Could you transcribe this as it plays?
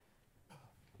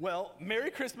Well,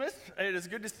 Merry Christmas. It is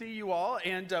good to see you all.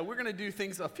 And we're going to do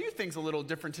a few things a little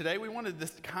different today. We wanted this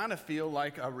to kind of feel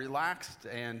like a relaxed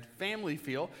and family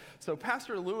feel. So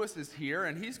Pastor Lewis is here,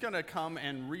 and he's going to come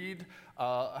and read,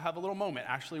 have a little moment,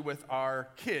 actually, with our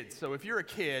kids. So if you're a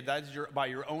kid, that's by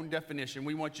your own definition.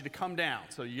 We want you to come down.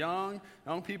 So young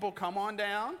people, come on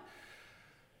down.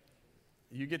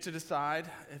 You get to decide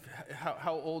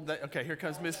how old that. Okay, here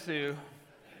comes Miss Sue.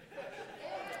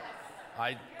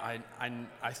 I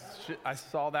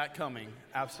saw that coming,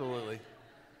 absolutely.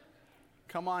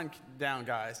 Come on down,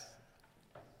 guys,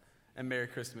 and Merry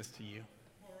Christmas to you.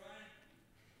 All right.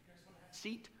 You guys want to have a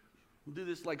seat? We'll do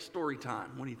this like story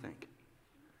time. What do you think?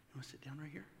 You want to sit down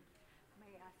right here?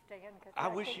 May I stand? I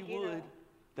wish you would.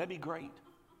 That'd be great.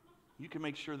 You can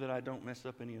make sure that I don't mess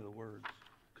up any of the words,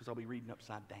 because I'll be reading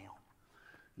upside down.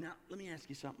 Now, let me ask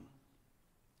you something.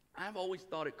 I've always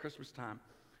thought at Christmas time,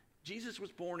 Jesus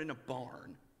was born in a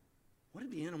barn. What did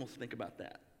the animals think about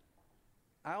that?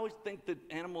 I always think that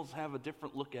animals have a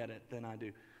different look at it than I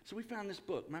do. So we found this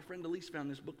book. My friend Elise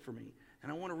found this book for me,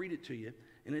 and I want to read it to you.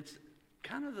 And it's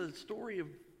kind of the story of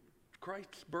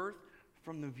Christ's birth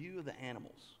from the view of the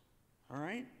animals. All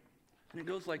right? And it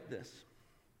goes like this.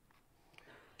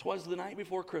 'Twas the night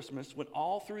before Christmas, when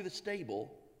all through the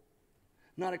stable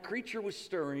not a creature was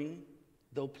stirring,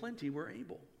 though plenty were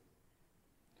able.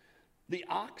 The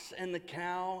ox and the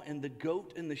cow and the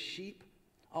goat and the sheep,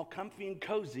 all comfy and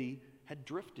cozy, had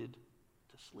drifted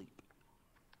to sleep.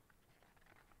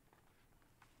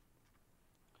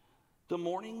 The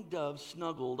mourning doves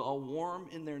snuggled all warm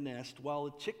in their nest, while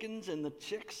the chickens and the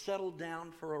chicks settled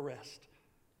down for a rest.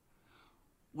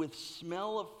 With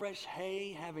smell of fresh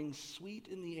hay having sweet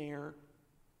in the air,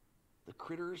 the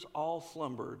critters all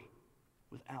slumbered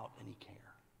without any care.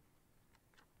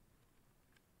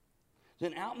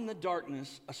 Then out in the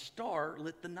darkness, a star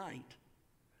lit the night,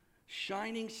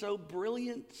 shining so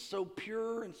brilliant, so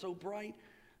pure, and so bright,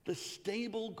 the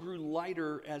stable grew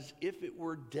lighter as if it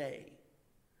were day,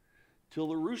 till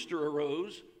the rooster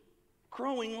arose,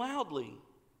 crowing loudly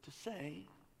to say,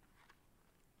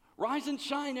 "Rise and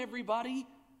shine, everybody,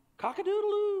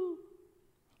 cock-a-doodle-doo."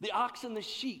 The ox and the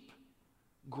sheep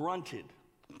grunted.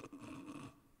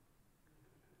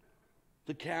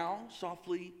 The cow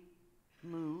softly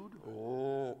mooed.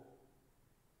 Oh.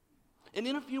 And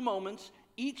in a few moments,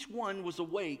 each one was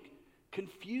awake,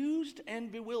 confused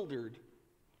and bewildered.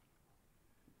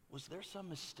 Was there some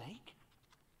mistake?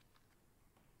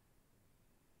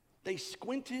 They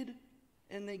squinted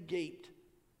and they gaped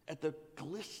at the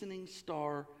glistening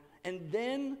star, and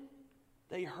then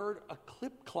they heard a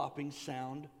clip-clopping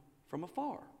sound from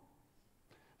afar.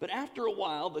 But after a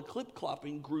while, the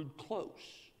clip-clopping grew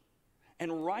close,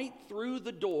 and right through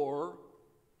the door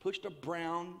pushed a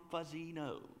brown, fuzzy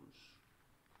nose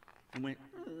and went,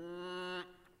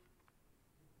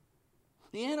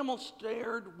 The animals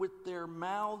stared with their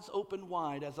mouths open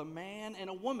wide as a man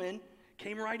and a woman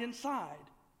came right inside.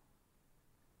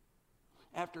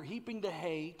 After heaping the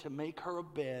hay to make her a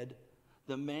bed,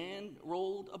 the man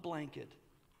rolled a blanket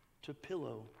to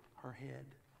pillow her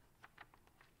head.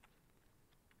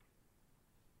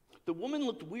 The woman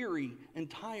looked weary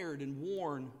and tired and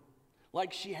worn,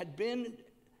 like she had been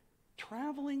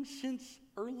traveling since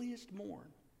earliest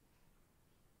morn.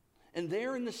 And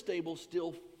there in the stable,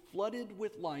 still flooded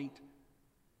with light,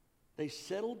 they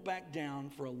settled back down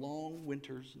for a long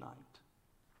winter's night.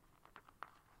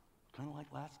 Kind of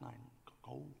like last night,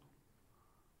 cold.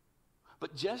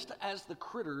 But just as the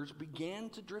critters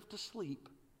began to drift asleep,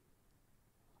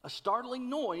 a startling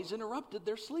noise interrupted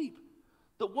their sleep.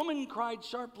 The woman cried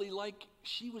sharply like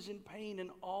she was in pain,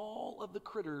 and all of the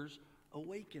critters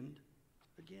awakened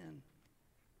again.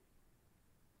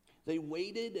 They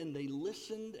waited and they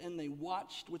listened and they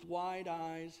watched with wide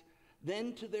eyes.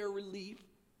 Then, to their relief,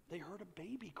 they heard a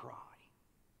baby cry.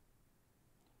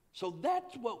 So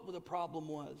that's what the problem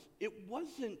was. It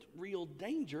wasn't real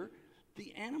danger.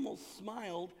 The animals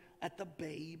smiled at the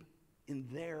babe in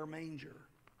their manger.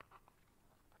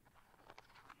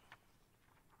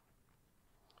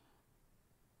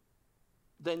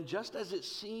 Then, just as it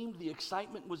seemed the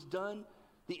excitement was done,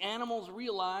 the animals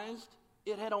realized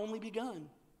it had only begun.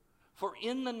 For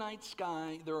in the night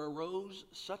sky there arose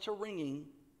such a ringing,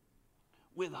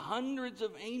 with hundreds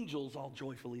of angels all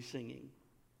joyfully singing,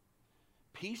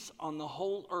 "Peace on the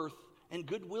whole earth and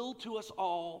goodwill to us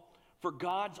all, for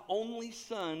God's only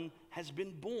Son has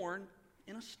been born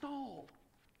in a stall."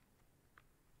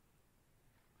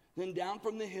 Then down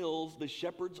from the hills the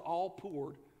shepherds all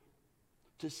poured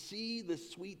to see the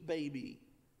sweet baby.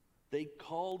 They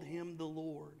called him the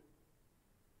Lord.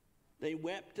 They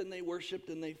wept and they worshiped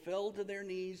and they fell to their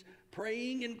knees,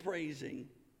 praying and praising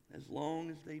as long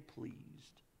as they pleased.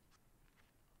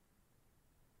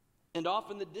 And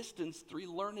off in the distance 3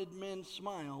 learned men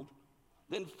smiled,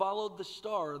 then followed the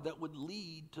star that would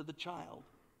lead to the child.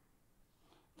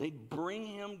 They'd bring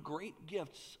him great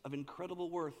gifts of incredible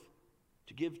worth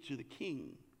to give to the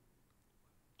king,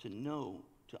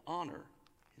 to honor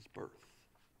his birth.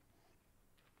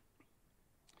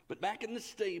 But back in the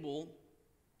stable,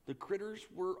 the critters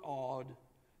were awed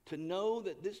to know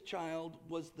that this child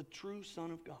was the true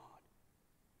Son of God.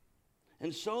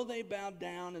 And so they bowed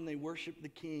down and they worshiped the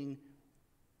king,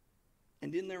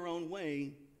 and in their own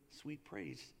way, sweet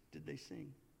praise did they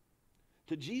sing.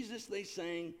 To Jesus they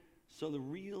sang, so the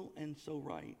real and so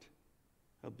right,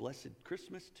 a blessed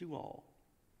Christmas to all,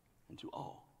 and to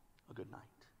all a good night.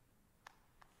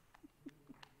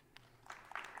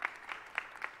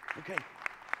 Okay,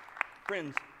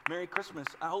 friends, Merry Christmas.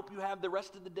 I hope you have the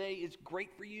rest of the day is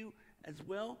great for you as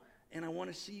well, and I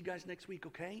want to see you guys next week,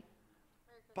 okay?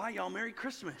 Bye, y'all. Merry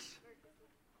Christmas.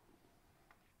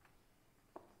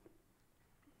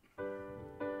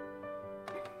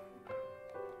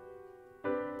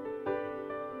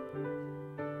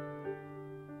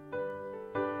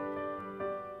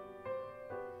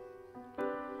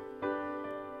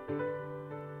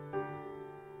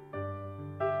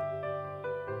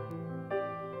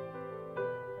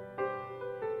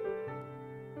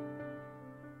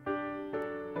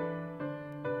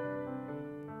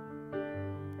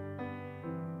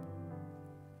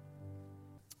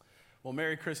 Well,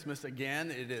 Merry Christmas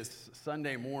again. It is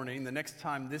Sunday morning. The next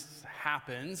time this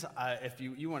happens, if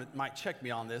you might check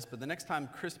me on this, but the next time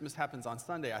Christmas happens on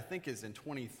Sunday, I think is in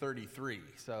 2033.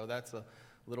 So that's a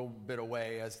little bit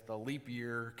away as the leap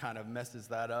year kind of messes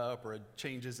that up or it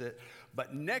changes it.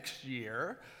 But next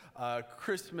year,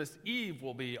 Christmas Eve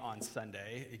will be on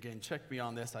Sunday. Again, check me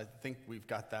on this. I think we've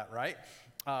got that right.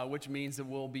 Which means that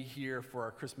we'll be here for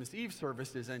our Christmas Eve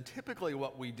services. And typically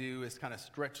what we do is kind of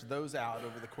stretch those out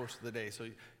over the course of the day. So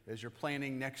as you're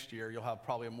planning next year, you'll have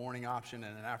probably a morning option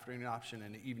and an afternoon option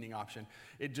and an evening option.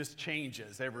 It just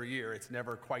changes every year. It's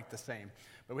never quite the same.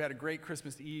 But we had a great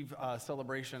Christmas Eve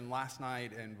celebration last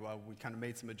night, and we kind of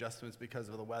made some adjustments because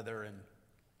of the weather, and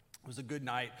it was a good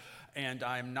night. And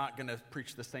I'm not going to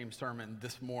preach the same sermon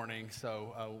this morning,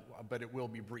 but it will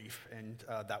be brief, and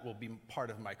that will be part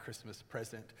of my Christmas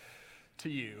present to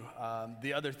you.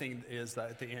 The other thing is that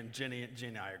at the end, Jenny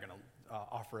and I are going to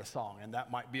offer a song, and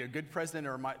that might be a good present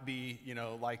or it might be,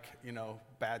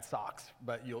 bad socks,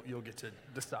 but you'll get to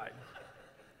decide.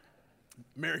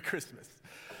 Merry Christmas.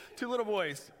 2 little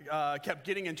boys kept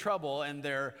getting in trouble, and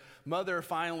their mother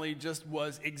finally just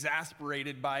was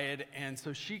exasperated by it, and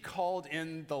so she called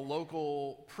in the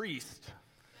local priest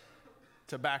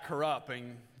to back her up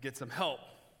and get some help.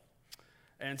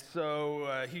 And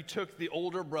so he took the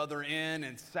older brother in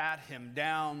and sat him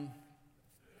down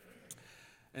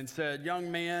and said,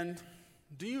 "Young man,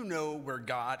 do you know where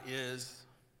God is?"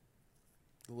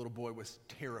 The little boy was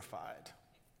terrified.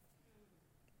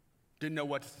 Didn't know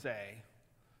what to say.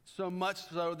 So much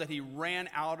so that he ran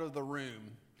out of the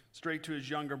room straight to his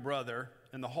younger brother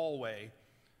in the hallway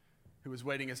who was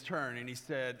waiting his turn. And he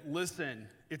said, "Listen,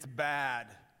 it's bad.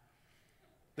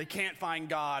 They can't find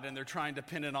God and they're trying to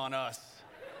pin it on us."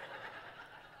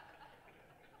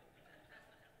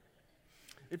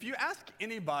 If you ask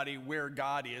anybody where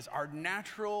God is, our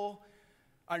natural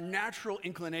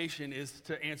inclination is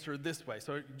to answer this way.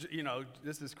 So,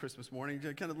 this is Christmas morning.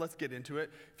 Kind of let's get into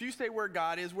it. If you say where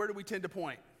God is, where do we tend to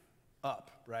point?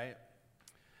 Up, right?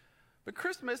 But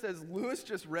Christmas, as Lewis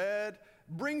just read,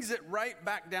 brings it right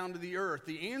back down to the earth.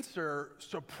 The answer,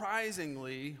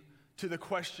 surprisingly, to the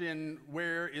question,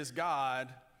 where is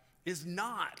God, is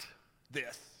not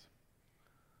this.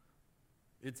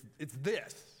 It's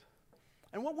this.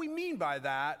 And what we mean by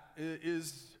that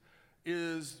is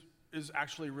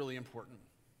actually really important.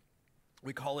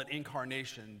 We call it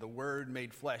incarnation, the Word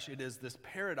made flesh. It is this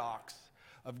paradox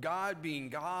of God being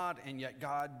God and yet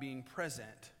God being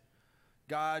present.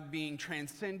 God being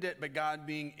transcendent, but God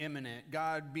being immanent.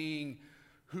 God being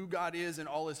who God is in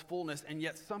all his fullness, and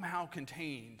yet somehow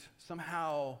contained,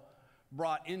 somehow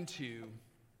brought into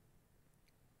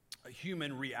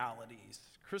human realities.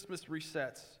 Christmas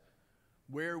resets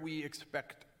where we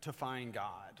expect to find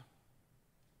God.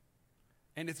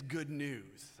 And it's good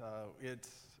news. It's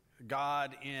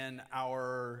God in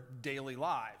our daily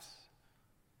lives.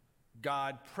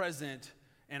 God present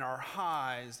in our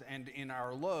highs and in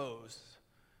our lows.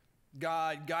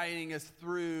 God guiding us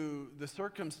through the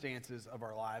circumstances of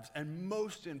our lives. And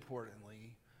most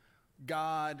importantly,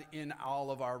 God in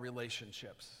all of our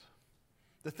relationships.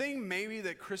 The thing maybe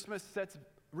that Christmas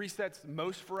resets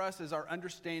most for us is our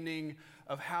understanding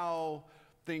of how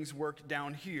things work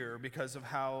down here because of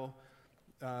how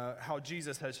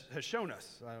Jesus has shown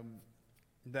us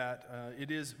that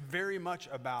it is very much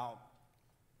about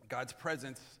God's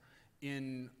presence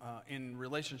in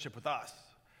relationship with us.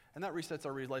 And that resets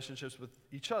our relationships with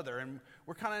each other. And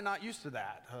we're kind of not used to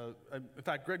that. In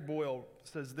fact, Greg Boyle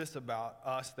says this about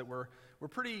us, that we're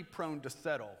pretty prone to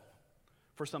settle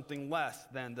for something less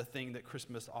than the thing that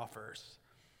Christmas offers.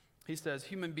 He says,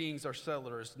 human beings are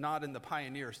settlers, not in the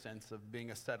pioneer sense of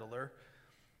being a settler.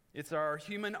 It's our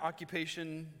human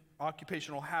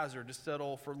occupational hazard to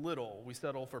settle for little. We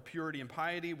settle for purity and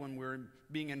piety when we're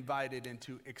being invited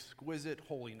into exquisite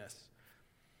holiness.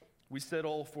 We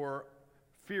settle for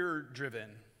fear-driven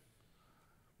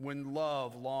when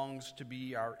love longs to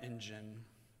be our engine.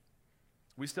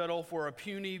 We settle for a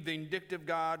puny, vindictive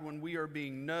God when we are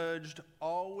being nudged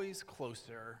always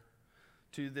closer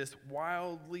to this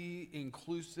wildly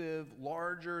inclusive,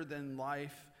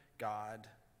 larger-than-life God.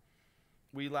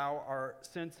 We allow our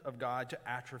sense of God to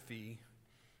atrophy.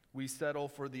 We settle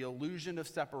for the illusion of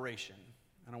separation.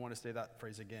 And I want to say that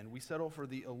phrase again. We settle for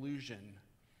the illusion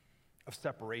of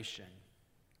separation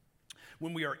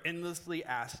when we are endlessly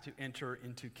asked to enter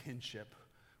into kinship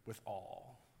with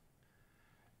all.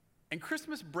 And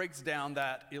Christmas breaks down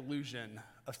that illusion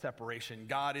of separation.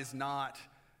 God is not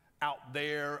out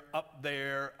there, up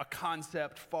there, a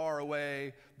concept far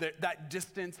away. That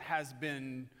distance has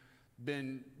been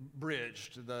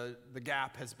bridged. The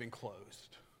gap has been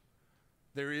closed.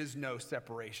 There is no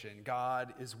separation.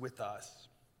 God is with us.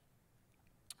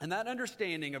 And that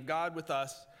understanding of God with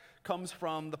us comes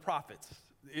from the prophets.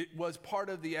 It was part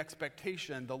of the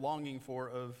expectation, the longing for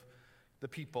of the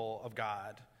people of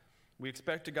God. We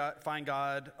expect to find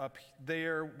God up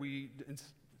there. We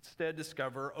instead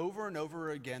discover over and over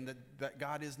again that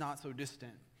God is not so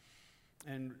distant.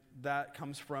 And that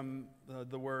comes from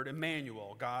the word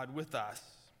Emmanuel, God with us,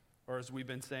 or as we've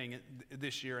been saying it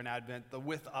this year in Advent, the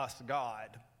with us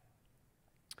God.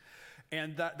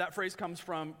 And that phrase comes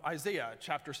from Isaiah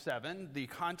chapter 7. The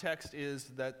context is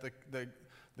that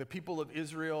the people of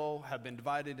Israel have been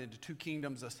divided into two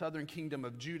kingdoms. The southern kingdom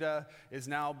of Judah is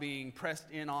now being pressed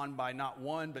in on by not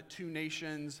one, but two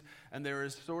nations. And there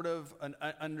is sort of an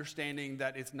understanding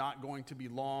that it's not going to be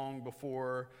long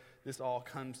before this all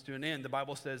comes to an end. The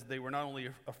Bible says they were not only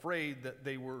afraid, that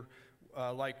they were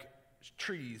like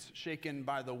trees shaken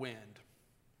by the wind.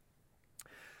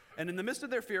 And in the midst of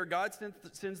their fear, God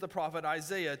sends the prophet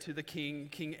Isaiah to the king,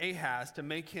 King Ahaz, to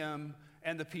make him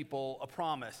and the people a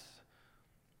promise.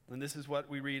 And this is what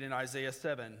we read in Isaiah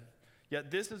 7. Yet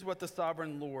this is what the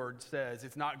sovereign Lord says.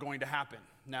 It's not going to happen.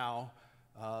 Now,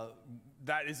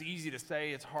 that is easy to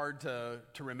say. It's hard to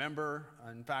remember.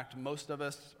 In fact, most of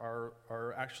us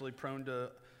are actually prone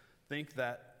to think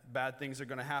that bad things are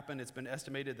going to happen. It's been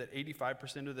estimated that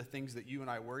 85% of the things that you and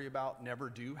I worry about never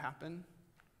do happen.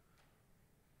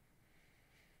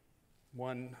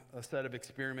 A set of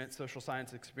experiments, social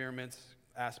science experiments,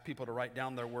 asked people to write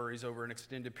down their worries over an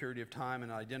extended period of time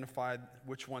and identified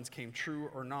which ones came true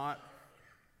or not.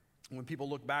 When people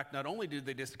look back, not only did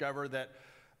they discover that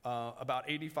about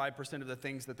 85% of the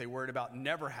things that they worried about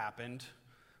never happened,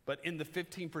 but in the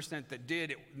 15% that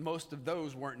did, most of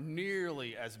those weren't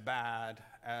nearly as bad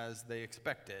as they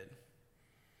expected.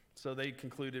 So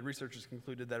researchers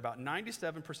concluded that about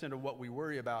 97% of what we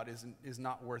worry about is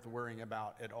not worth worrying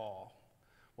about at all.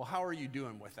 Well, how are you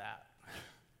doing with that?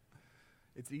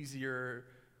 It's easier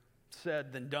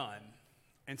said than done.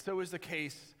 And so is the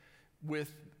case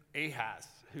with Ahaz,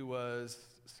 who was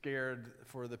scared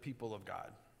for the people of God.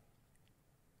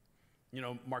 You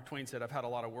know, Mark Twain said, I've had a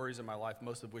lot of worries in my life,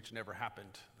 most of which never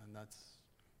happened. And that's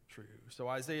true. So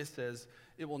Isaiah says,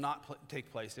 it will not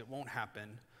take place. It won't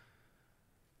happen.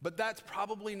 But that's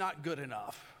probably not good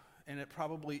enough. And it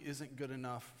probably isn't good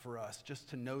enough for us just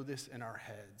to know this in our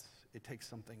heads. It takes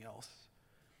something else.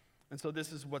 And so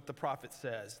this is what the prophet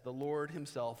says. The Lord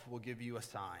himself will give you a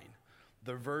sign.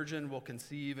 The virgin will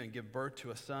conceive and give birth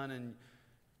to a son, and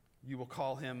you will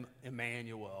call him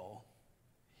Emmanuel.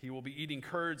 He will be eating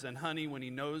curds and honey when he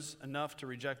knows enough to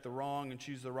reject the wrong and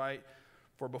choose the right.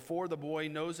 For before the boy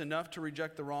knows enough to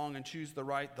reject the wrong and choose the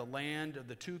right, the land of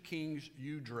the two kings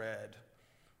you dread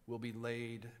will be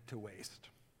laid to waste.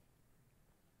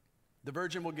 The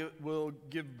virgin will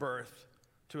give birth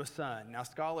to a son. Now,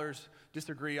 scholars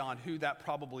disagree on who that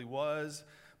probably was,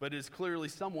 but it is clearly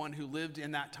someone who lived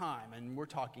in that time, and we're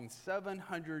talking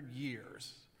 700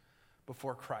 years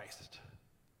before Christ.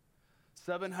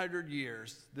 700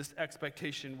 years, this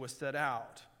expectation was set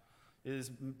out. It is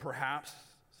perhaps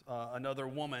another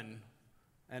woman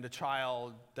and a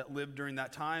child that lived during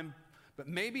that time, but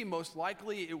maybe most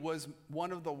likely it was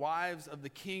one of the wives of the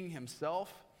king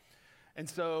himself. And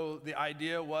so the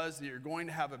idea was that you're going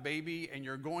to have a baby and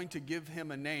you're going to give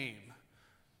him a name.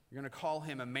 You're going to call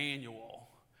him Emmanuel.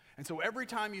 And so every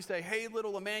time you say, hey,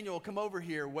 little Emmanuel, come over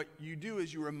here, what you do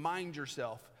is you remind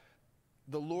yourself,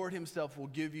 the Lord himself will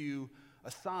give you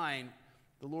a sign.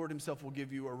 The Lord himself will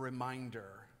give you a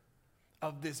reminder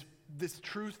of this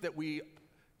truth that we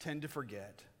tend to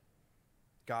forget.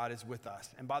 God is with us.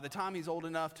 And by the time he's old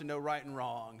enough to know right and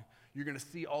wrong, you're going to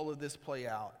see all of this play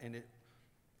out, and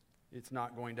it's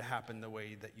not going to happen the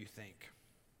way that you think.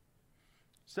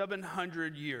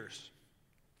 700 years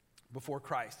before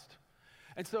Christ.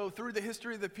 And so through the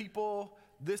history of the people,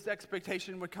 this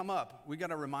expectation would come up. We got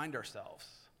to remind ourselves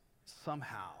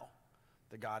somehow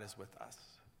that God is with us.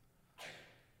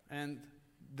 And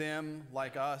them,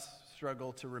 like us,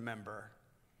 struggle to remember,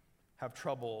 have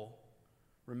trouble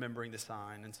remembering the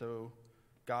sign. And so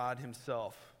God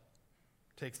himself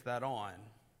takes that on.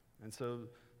 And so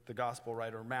the gospel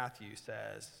writer Matthew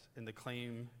says,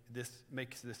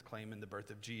 makes this claim in the birth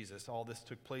of Jesus. All this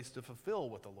took place to fulfill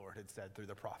what the Lord had said through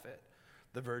the prophet.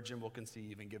 The virgin will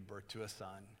conceive and give birth to a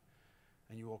son,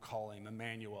 and you will call him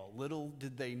Emmanuel. Little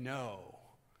did they know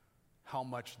how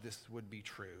much this would be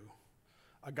true.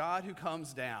 A God who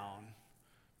comes down,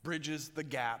 bridges the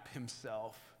gap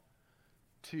himself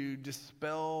to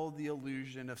dispel the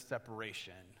illusion of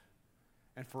separation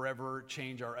and forever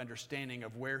change our understanding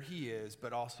of where he is,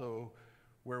 but also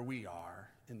where we are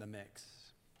in the mix.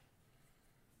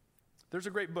 There's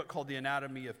a great book called The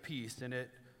Anatomy of Peace, and it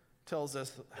tells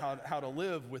us how to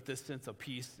live with this sense of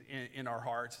peace in our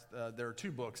hearts. There are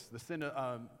two books.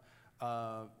 I'm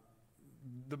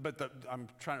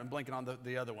blanking on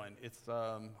the other one.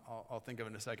 I'll think of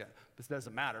it in a second. This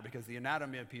doesn't matter because the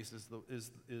Anatomy of Peace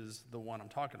is the one I'm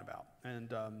talking about. And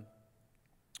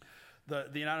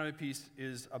the Anatomy of Peace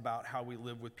is about how we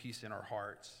live with peace in our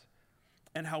hearts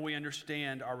and how we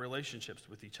understand our relationships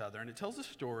with each other. And it tells a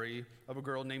story of a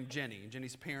girl named Jenny.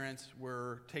 Jenny's parents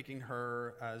were taking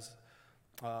her as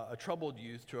a troubled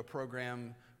youth to a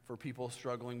program for people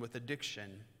struggling with addiction.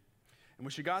 And when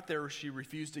she got there, she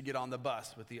refused to get on the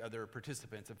bus with the other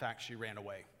participants. In fact, she ran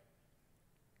away.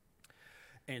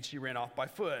 And she ran off by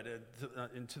foot,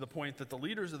 and to the point that the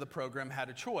leaders of the program had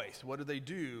a choice. What do they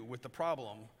do with the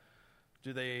problem?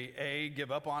 Do they, A,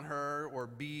 give up on her, or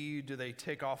B, do they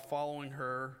take off following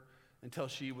her until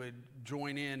she would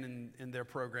join in their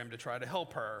program to try to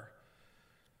help her?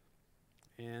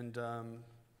 And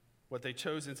what they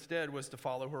chose instead was to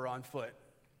follow her on foot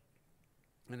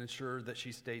and ensure that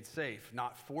she stayed safe,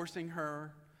 not forcing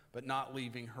her, but not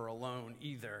leaving her alone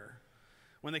either.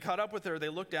 When they caught up with her, they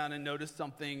looked down and noticed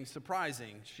something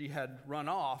surprising. She had run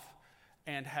off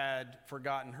and had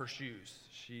forgotten her shoes.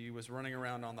 She was running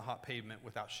around on the hot pavement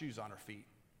without shoes on her feet.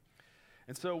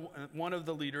 And so one of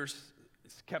the leaders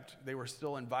they were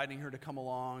still inviting her to come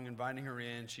along, inviting her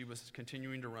in. She was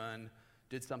continuing to run,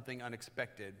 did something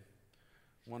unexpected.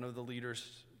 One of the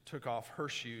leaders took off her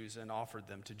shoes and offered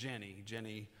them to Jenny.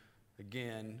 Jenny,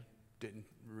 again, didn't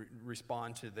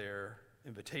respond to their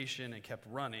invitation and kept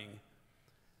running.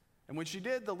 And when she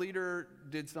did, the leader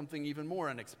did something even more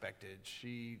unexpected.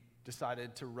 She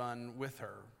decided to run with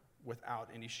her without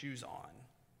any shoes on.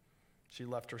 She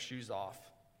left her shoes off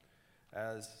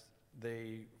as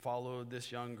they followed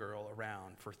this young girl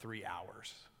around for 3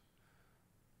 hours,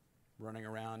 running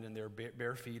around in their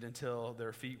bare feet until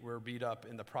their feet were beat up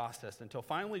in the process. Until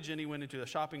finally Jenny went into a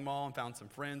shopping mall and found some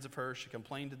friends of hers. She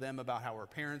complained to them about how her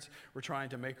parents were trying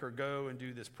to make her go and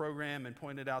do this program and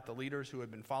pointed out the leaders who had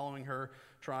been following her,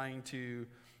 trying to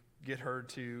get her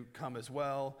to come as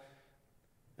well.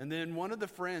 And then one of the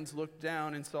friends looked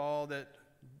down and saw that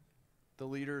the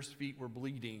leader's feet were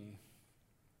bleeding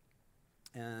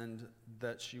and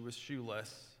that she was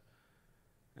shoeless.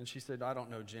 And she said, I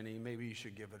don't know, Jenny, maybe you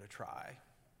should give it a try.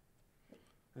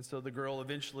 And so the girl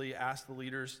eventually asked the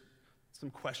leaders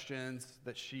some questions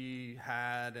that she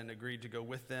had and agreed to go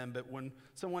with them. But when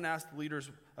someone asked the leaders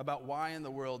about why in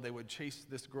the world they would chase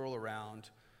this girl around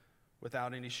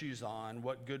without any shoes on,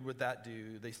 what good would that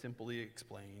do? They simply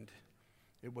explained,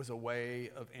 it was a way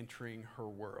of entering her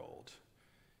world.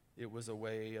 It was a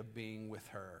way of being with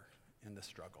her in the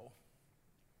struggle.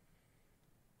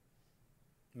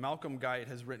 Malcolm Guite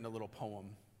has written a little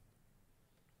poem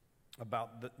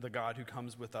about the God who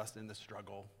comes with us in the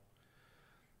struggle.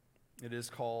 It is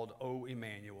called, O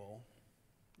Emmanuel.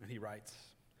 And he writes,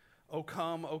 O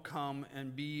come,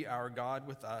 and be our God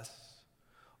with us.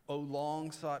 O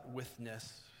long-sought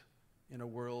witness in a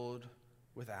world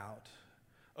without.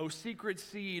 O secret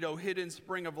seed, O hidden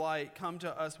spring of light, come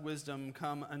to us wisdom,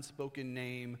 come unspoken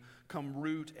name, come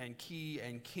root and key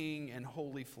and king and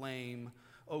holy flame.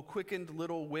 O quickened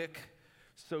little wick,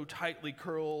 so tightly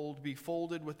curled, be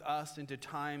folded with us into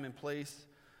time and place.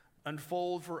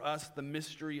 Unfold for us the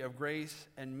mystery of grace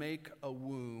and make a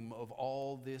womb of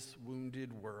all this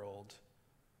wounded world.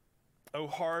 O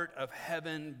heart of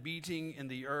heaven beating in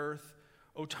the earth,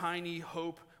 O tiny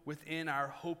hope within our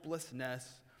hopelessness,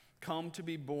 come to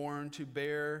be born, to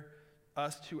bear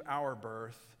us to our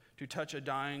birth, to touch a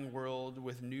dying world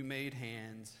with new-made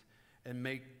hands and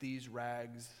make these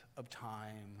rags of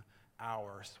time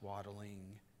our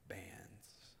swaddling bands.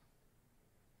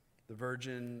 The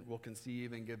virgin will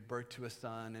conceive and give birth to a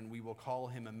son, and we will call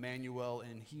him Emmanuel,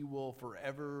 and he will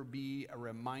forever be a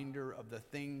reminder of the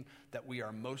thing that we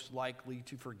are most likely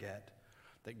to forget,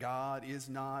 that God is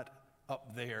not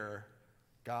up there,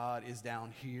 God is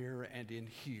down here and in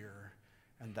here,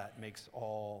 and that makes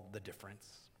all the difference.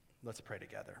 Let's pray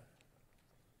together.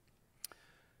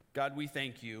 God, we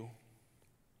thank you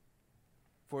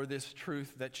for this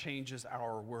truth that changes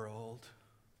our world,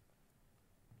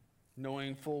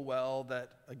 knowing full well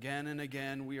that again and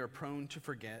again we are prone to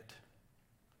forget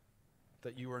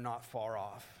that you are not far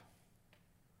off.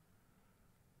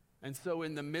 And so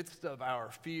in the midst of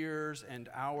our fears and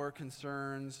our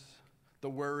concerns, the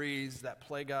worries that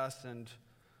plague us and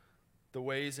the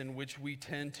ways in which we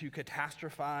tend to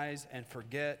catastrophize and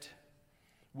forget,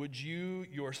 would you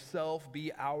yourself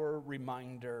be our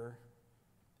reminder,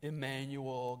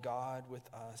 Emmanuel, God with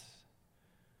us?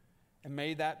 And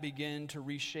may that begin to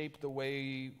reshape the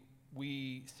way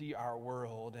we see our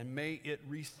world, and may it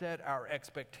reset our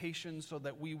expectations so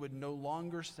that we would no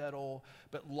longer settle,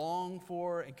 but long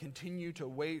for and continue to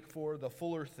wait for the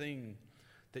fuller thing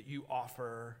that you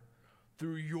offer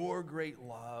through your great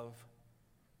love,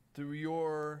 through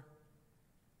your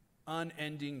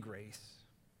unending grace,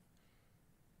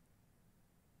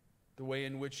 the way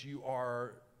in which you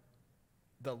are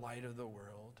the light of the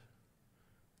world.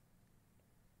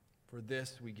 For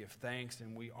this we give thanks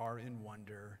and we are in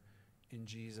wonder. In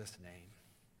Jesus' name.